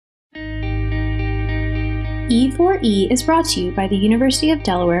E4E is brought to you by the University of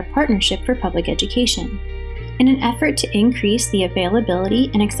Delaware Partnership for Public Education. In an effort to increase the availability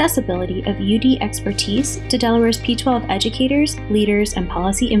and accessibility of UD expertise to Delaware's P12 educators, leaders, and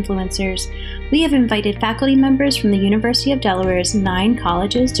policy influencers, we have invited faculty members from the University of Delaware's 9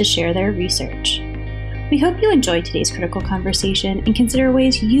 colleges to share their research. We hope you enjoyed today's critical conversation and consider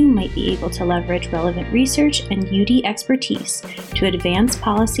ways you might be able to leverage relevant research and UD expertise to advance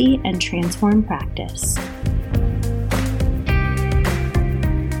policy and transform practice.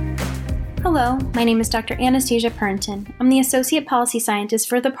 Hello, my name is Dr. Anastasia Pernton. I'm the Associate Policy Scientist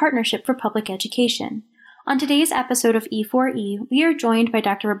for the Partnership for Public Education. On today's episode of E4E, we are joined by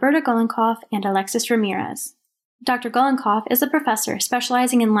Dr. Roberta Golenkopf and Alexis Ramirez. Dr. Golenkopf is a professor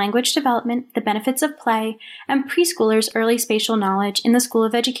specializing in language development, the benefits of play, and preschoolers' early spatial knowledge in the School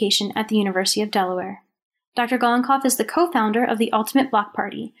of Education at the University of Delaware. Dr. Golenkopf is the co-founder of the Ultimate Block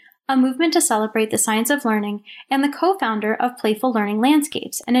Party, a movement to celebrate the science of learning, and the co-founder of Playful Learning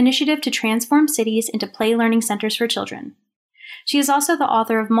Landscapes, an initiative to transform cities into play learning centers for children. She is also the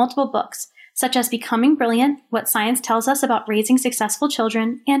author of multiple books, such as Becoming Brilliant, What Science Tells Us About Raising Successful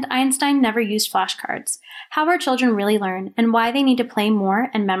Children, and Einstein Never Used Flashcards, How Our Children Really Learn, and Why They Need to Play More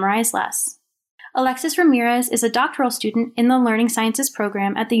and Memorize Less. Alexis Ramirez is a doctoral student in the Learning Sciences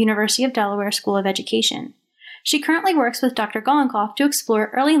program at the University of Delaware School of Education. She currently works with Dr. Golenkopf to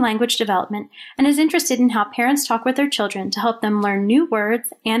explore early language development and is interested in how parents talk with their children to help them learn new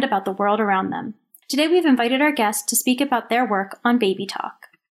words and about the world around them. Today we've invited our guests to speak about their work on Baby Talk.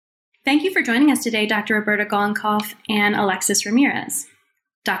 Thank you for joining us today, Dr. Roberta Golenkopf and Alexis Ramirez.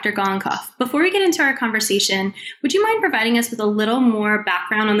 Dr. Golenkopf, before we get into our conversation, would you mind providing us with a little more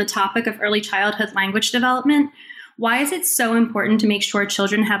background on the topic of early childhood language development? Why is it so important to make sure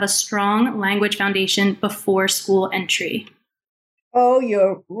children have a strong language foundation before school entry? Oh,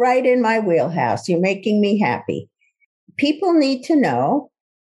 you're right in my wheelhouse. You're making me happy. People need to know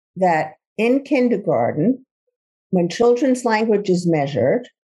that in kindergarten, when children's language is measured,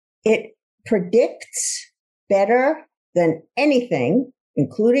 it predicts better than anything,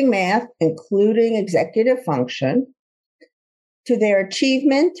 including math, including executive function, to their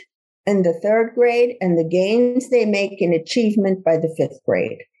achievement in the 3rd grade and the gains they make in achievement by the 5th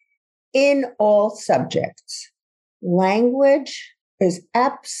grade. In all subjects, language is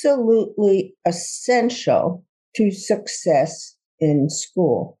absolutely essential to success in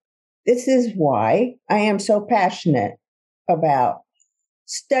school. This is why I am so passionate about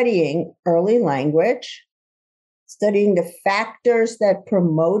studying early language, studying the factors that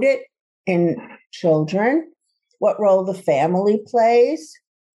promote it in children, what role the family plays,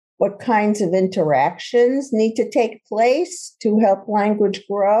 what kinds of interactions need to take place to help language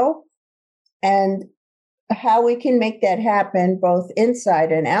grow, and how we can make that happen both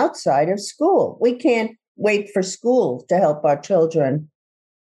inside and outside of school. We can't wait for school to help our children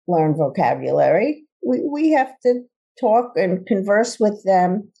learn vocabulary. We have to talk and converse with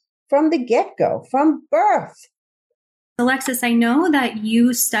them from the get-go, from birth. Alexis, I know that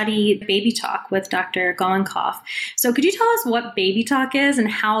you study Baby Talk with Dr. Golenkopf. So could you tell us what Baby Talk is and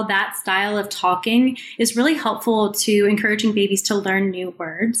how that style of talking is really helpful to encouraging babies to learn new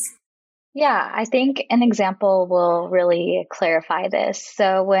words? Yeah, I think an example will really clarify this.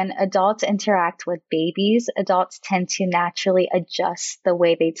 So when adults interact with babies, adults tend to naturally adjust the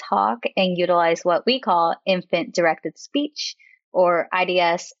way they talk and utilize what we call infant-directed speech, or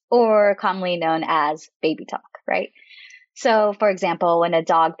IDS, or commonly known as baby talk, right? So, for example, when a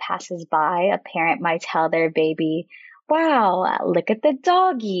dog passes by, a parent might tell their baby, "Wow, look at the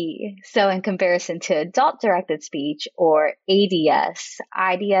doggy." So in comparison to adult-directed speech, or ADS,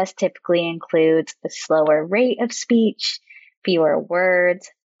 IDS typically includes a slower rate of speech, fewer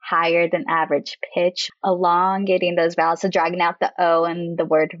words, higher than average pitch, elongating those vowels, so dragging out the O in the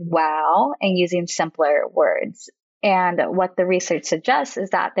word wow, and using simpler words. And what the research suggests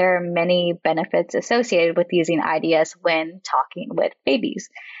is that there are many benefits associated with using IDS when talking with babies.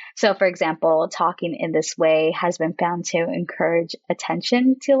 So, for example, talking in this way has been found to encourage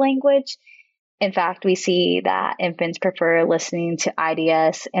attention to language. In fact, we see that infants prefer listening to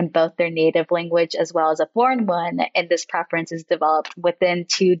IDS in both their native language as well as a foreign one, and this preference is developed within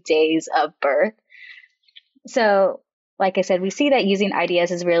 2 days of birth. So, like I said, we see that using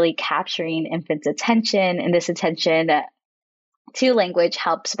IDS is really capturing infants' attention, and this attention to language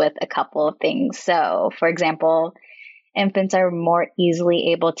helps with a couple of things. So, for example, infants are more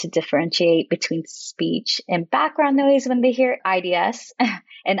easily able to differentiate between speech and background noise when they hear IDS.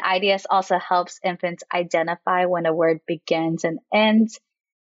 And IDS also helps infants identify when a word begins and ends.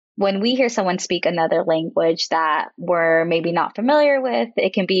 when we hear someone speak another language that we're maybe not familiar with,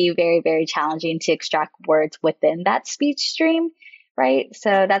 it can be very, very challenging to extract words within that speech stream, right?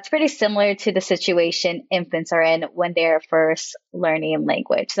 So that's pretty similar to the situation infants are in when they're first learning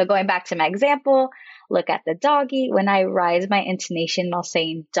language. So going back to my example, look at the doggy. When I rise my intonation while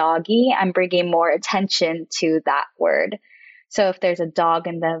saying doggy, I'm bringing more attention to that word. So if there's a dog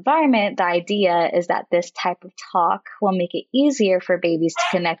in the environment, the idea is that this type of talk will make it easier for babies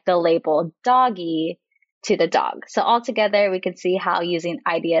to connect the label doggy to the dog. So altogether, we can see how using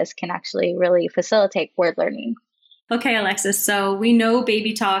ideas can actually really facilitate word learning. Okay, Alexis, so we know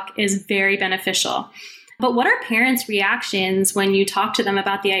baby talk is very beneficial. But what are parents' reactions when you talk to them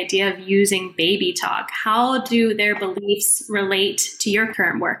about the idea of using baby talk? How do their beliefs relate to your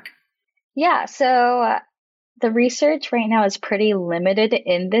current work? Yeah, so the research right now is pretty limited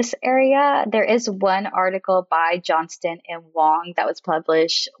in this area. There is one article by Johnston and Wong that was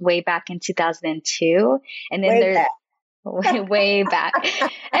published way back in 2002. And then there's way back.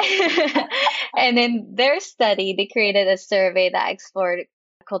 And in their study, they created a survey that explored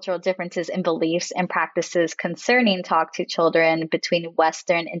cultural differences in beliefs and practices concerning talk to children between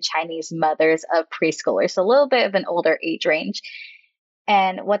Western and Chinese mothers of preschoolers, so a little bit of an older age range.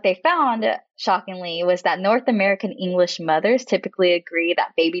 And what they found, shockingly, was that North American English mothers typically agree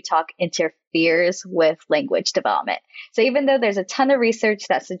that baby talk interferes with language development. So even though there's a ton of research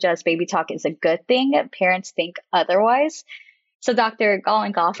that suggests baby talk is a good thing, parents think otherwise. So Dr.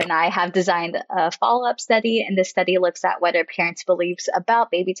 Golinkoff and I have designed a follow-up study, and this study looks at whether parents' beliefs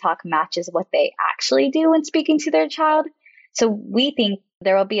about baby talk matches what they actually do when speaking to their child. So we think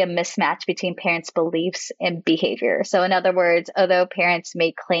there will be a mismatch between parents' beliefs and behavior. So in other words, although parents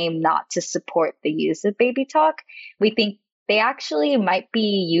may claim not to support the use of baby talk, we think they actually might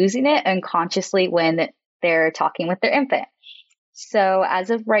be using it unconsciously when they're talking with their infant. So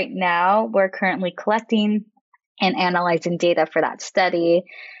as of right now, we're currently collecting and analyzing data for that study.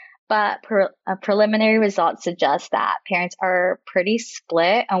 But preliminary results suggest that parents are pretty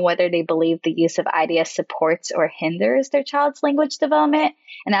split on whether they believe the use of ideas supports or hinders their child's language development.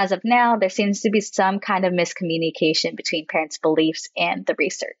 And as of now, there seems to be some kind of miscommunication between parents' beliefs and the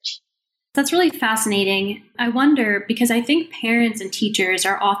research. That's really fascinating. I wonder, because I think parents and teachers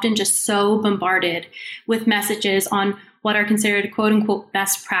are often just so bombarded with messages on what are considered quote unquote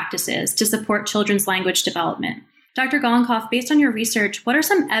best practices to support children's language development. Dr. Golinkoff, based on your research, what are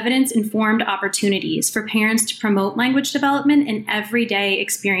some evidence-informed opportunities for parents to promote language development in everyday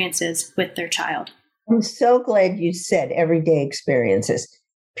experiences with their child? I'm so glad you said everyday experiences.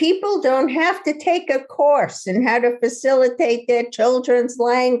 People don't have to take a course in how to facilitate their children's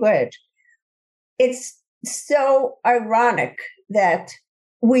language. It's so ironic that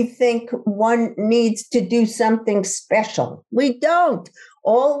we think one needs to do something special. We don't.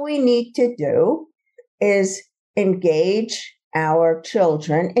 All we need to do is engage our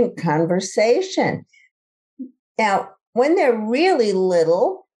children in conversation. Now, when they're really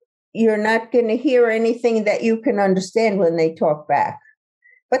little, you're not going to hear anything that you can understand when they talk back.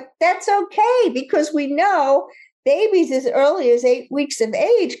 But that's okay, because we know babies as early as 8 weeks of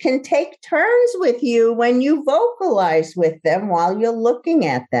age can take turns with you when you vocalize with them while you're looking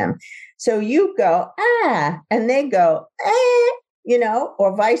at them. So you go, ah, and they go, eh.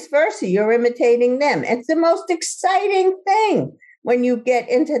 Or vice versa. You're imitating them. It's the most exciting thing when you get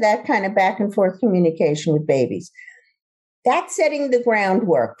into that kind of back and forth communication with babies. That's setting the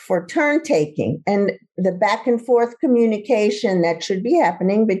groundwork for turn taking and the back and forth communication that should be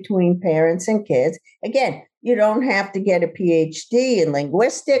happening between parents and kids. Again, you don't have to get a PhD in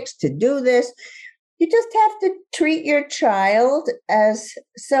linguistics to do this. You just have to treat your child as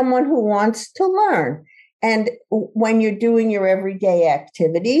someone who wants to learn. And when you're doing your everyday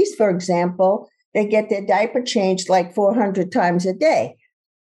activities, for example, they get their diaper changed like 400 times a day.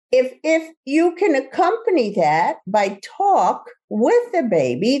 If you can accompany that by talk with the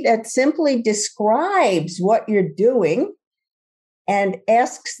baby that simply describes what you're doing and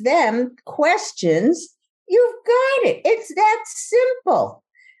asks them questions, you've got it. It's that simple.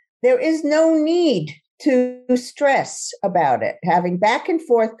 There is no need to stress about it. Having back and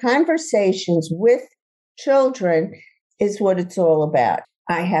forth conversations with children is what it's all about.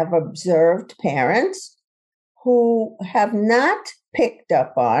 I have observed parents who have not picked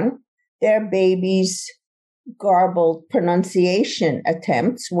up on their baby's garbled pronunciation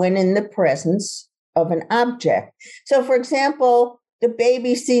attempts when in the presence of an object. So, for example, the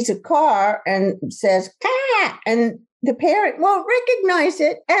baby sees a car and says, car, and the parent won't recognize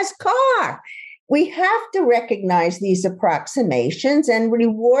it as car. We have to recognize these approximations and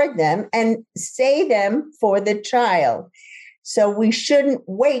reward them and say them for the child. So we shouldn't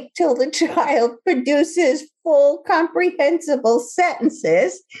wait till the child produces full comprehensible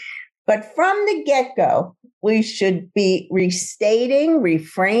sentences. But from the get-go, we should be restating,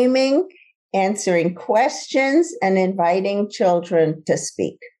 reframing, answering questions, and inviting children to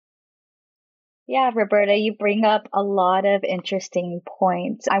speak. Yeah, Roberta, you bring up a lot of interesting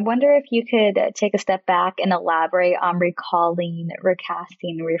points. I wonder if you could take a step back and elaborate on recalling,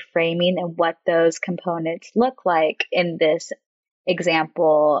 recasting, reframing, and what those components look like in this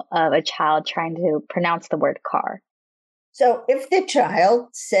example of a child trying to pronounce the word car. So if the child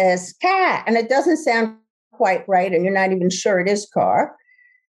says cat and it doesn't sound quite right and you're not even sure it is car,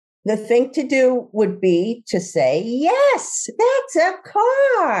 the thing to do would be to say, yes, that's a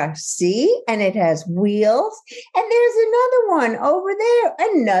car. See? And it has wheels. And there's another one over there,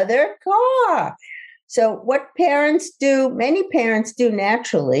 another car. So what parents do, many parents do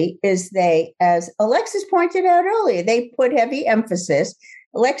naturally, is they, as Alexis pointed out earlier, they put heavy emphasis.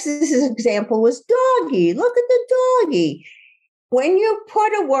 Alexis's example was doggy. Look at the doggy. When you put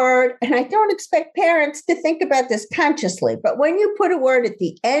a word, and I don't expect parents to think about this consciously, but when you put a word at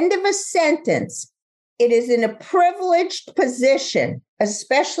the end of a sentence, it is in a privileged position,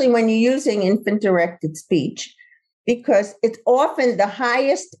 especially when you're using infant-directed speech, because it's often the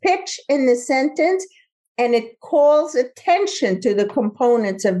highest pitch in the sentence, and it calls attention to the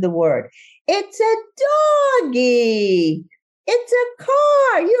components of the word. It's a doggy. It's a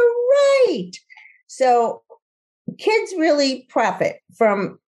car. You're right. So kids really profit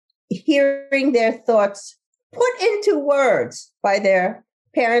from hearing their thoughts put into words by their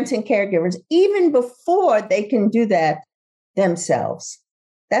parents and caregivers, even before they can do that themselves.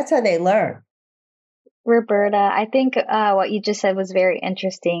 That's how they learn. Roberta, I think what you just said was very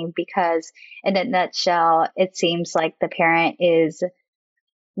interesting because in a nutshell, it seems like the parent is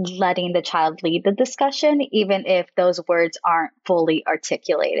letting the child lead the discussion, even if those words aren't fully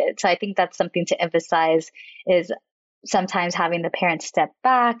articulated. So I think that's something to emphasize is sometimes having the parent step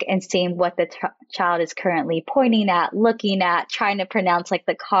back and seeing what the child is currently pointing at, looking at, trying to pronounce like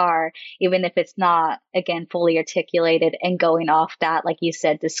the car, even if it's not, again, fully articulated and going off that, like you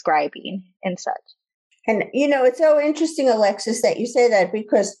said, describing and such. And, it's so interesting, Alexis, that you say that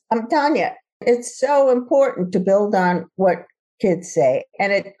because I'm telling you, it's so important to build on what kids say,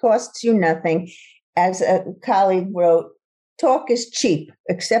 and it costs you nothing. As a colleague wrote, talk is cheap,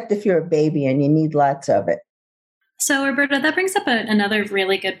 except if you're a baby and you need lots of it. So, Roberta, that brings up another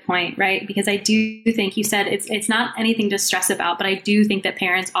really good point, right? Because I do think you said it's not anything to stress about, but I do think that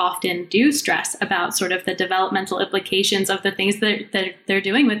parents often do stress about sort of the developmental implications of the things that they're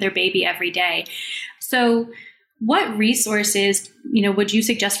doing with their baby every day. So what resources, would you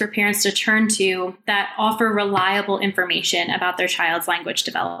suggest for parents to turn to that offer reliable information about their child's language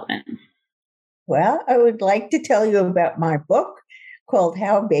development? Well, I would like to tell you about my book called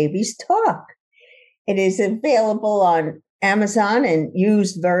How Babies Talk. It is available on Amazon in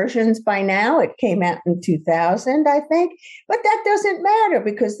used versions by now. It came out in 2000, I think. But that doesn't matter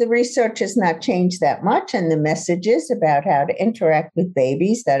because the research has not changed that much, and the messages about how to interact with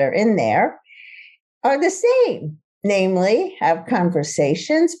babies that are in there are the same. Namely, have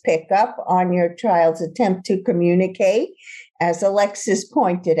conversations, pick up on your child's attempt to communicate. As Alexis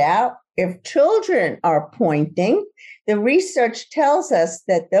pointed out, if children are pointing, the research tells us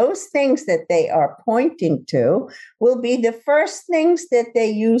that those things that they are pointing to will be the first things that they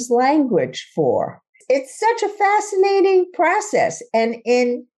use language for. It's such a fascinating process. And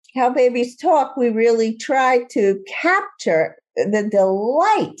in How Babies Talk, we really try to capture the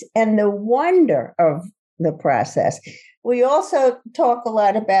delight and the wonder of the process. We also talk a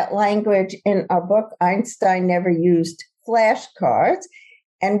lot about language in our book, Einstein Never Used Flashcards.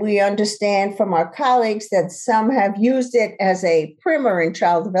 And we understand from our colleagues that some have used it as a primer in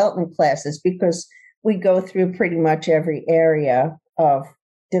child development classes because we go through pretty much every area of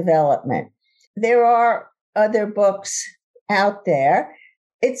development. There are other books out there.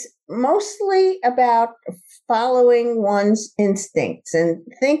 It's mostly about following one's instincts and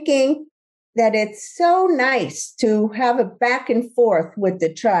thinking that it's so nice to have a back and forth with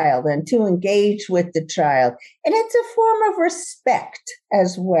the child and to engage with the child. And it's a form of respect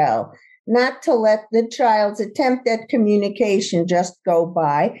as well, not to let the child's attempt at communication just go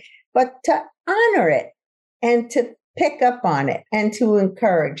by, but to honor it and to pick up on it and to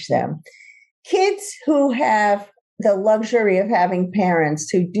encourage them. Kids who have the luxury of having parents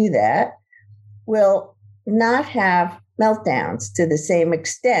who do that will not have meltdowns to the same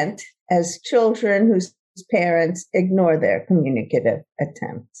extent as children whose parents ignore their communicative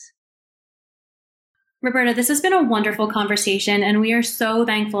attempts. Roberta, this has been a wonderful conversation, and we are so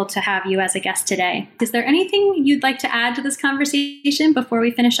thankful to have you as a guest today. Is there anything you'd like to add to this conversation before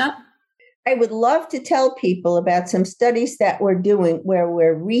we finish up? I would love to tell people about some studies that we're doing where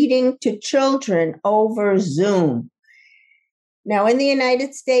we're reading to children over Zoom. Now, in the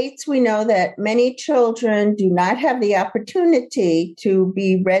United States, we know that many children do not have the opportunity to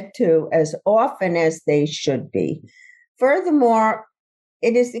be read to as often as they should be. Furthermore,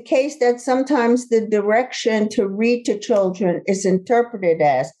 it is the case that sometimes the direction to read to children is interpreted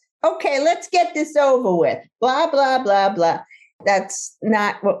as, okay, let's get this over with, blah, blah, blah, blah. That's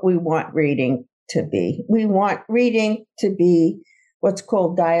not what we want reading to be. We want reading to be what's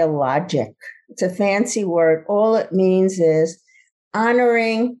called dialogic. It's a fancy word. All it means is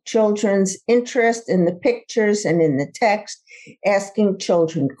honoring children's interest in the pictures and in the text, asking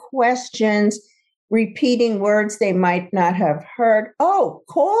children questions, repeating words they might not have heard. Oh,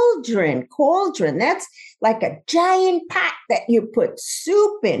 cauldron. That's like a giant pot that you put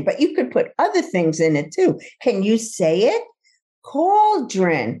soup in, but you could put other things in it too. Can you say it?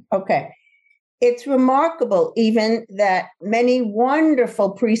 Cauldron. Okay. It's remarkable even that many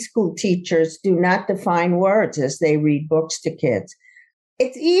wonderful preschool teachers do not define words as they read books to kids.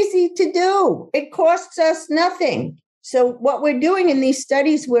 It's easy to do. It costs us nothing. So what we're doing in these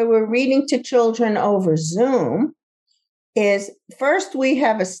studies where we're reading to children over Zoom is first we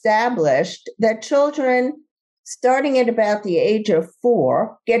have established that children starting at about the age of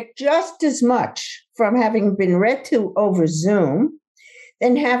 4 get just as much from having been read to over Zoom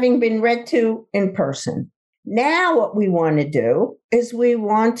than having been read to in person. Now what we want to do is we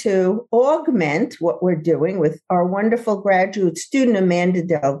want to augment what we're doing with our wonderful graduate student, Amanda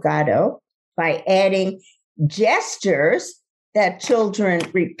Delgado, by adding gestures that children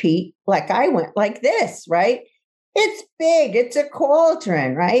repeat, like I went like this, right? It's big. It's a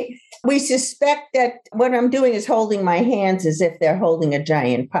cauldron, right? We suspect that what I'm doing is holding my hands as if they're holding a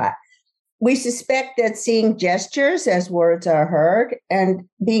giant pot. We suspect that seeing gestures as words are heard and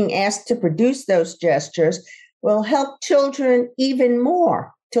being asked to produce those gestures will help children even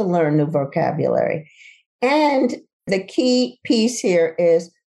more to learn new vocabulary. And the key piece here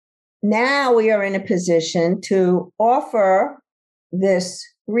is now we are in a position to offer this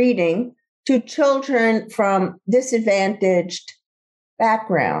reading to children from disadvantaged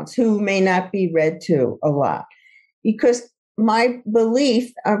backgrounds who may not be read to a lot. Because my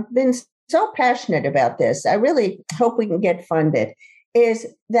belief, I've been so passionate about this, I really hope we can get funded, is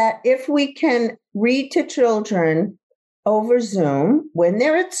that if we can read to children over Zoom when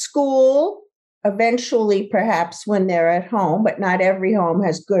they're at school, eventually perhaps when they're at home, but not every home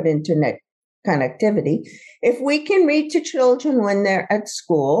has good internet connectivity. If we can read to children when they're at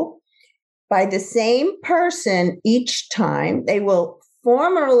school by the same person each time, they will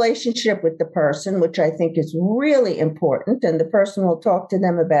form a relationship with the person, which I think is really important, and the person will talk to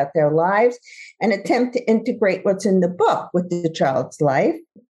them about their lives and attempt to integrate what's in the book with the child's life.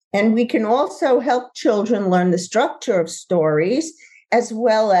 And we can also help children learn the structure of stories as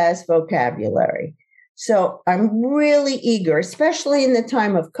well as vocabulary. So I'm really eager, especially in the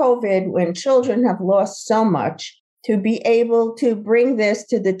time of COVID, when children have lost so much, to be able to bring this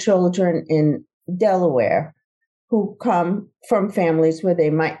to the children in Delaware who come from families where they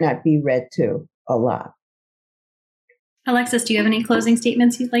might not be read to a lot. Alexis, do you have any closing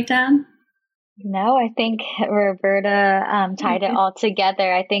statements you'd like to add? No, I think Roberta tied it all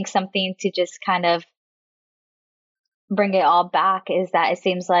together. I think something to just kind of bring it all back is that it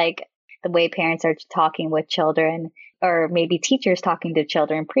seems like the way parents are talking with children, or maybe teachers talking to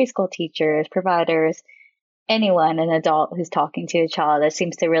children, preschool teachers, providers, anyone, an adult who's talking to a child, that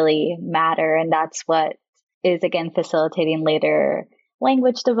seems to really matter. And that's what is, again, facilitating later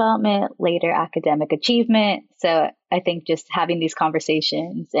language development, later academic achievement. So I think just having these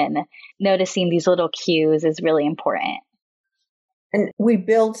conversations and noticing these little cues is really important. And we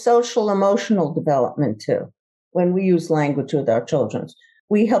build social emotional development too when we use language with our children.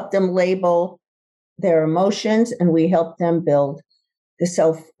 We help them label their emotions and we help them build the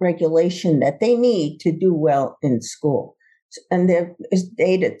self-regulation that they need to do well in school. And there is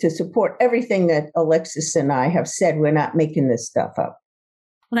data to support everything that Alexis and I have said. We're not making this stuff up.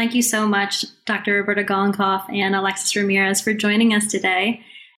 Well, thank you so much, Dr. Roberta Golinkoff and Alexis Ramirez, for joining us today.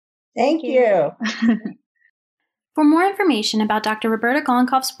 Thank you. For more information about Dr. Roberta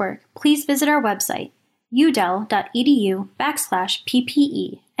Golinkoff's work, please visit our website,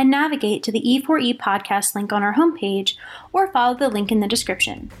 udel.edu/PPE, and navigate to the E4E podcast link on our homepage or follow the link in the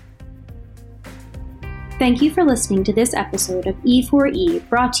description. Thank you for listening to this episode of E4E,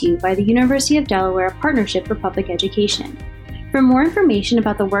 brought to you by the University of Delaware Partnership for Public Education. For more information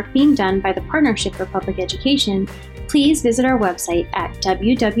about the work being done by the Partnership for Public Education, please visit our website at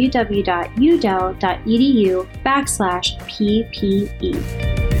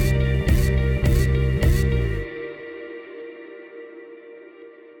www.udel.edu/PPE.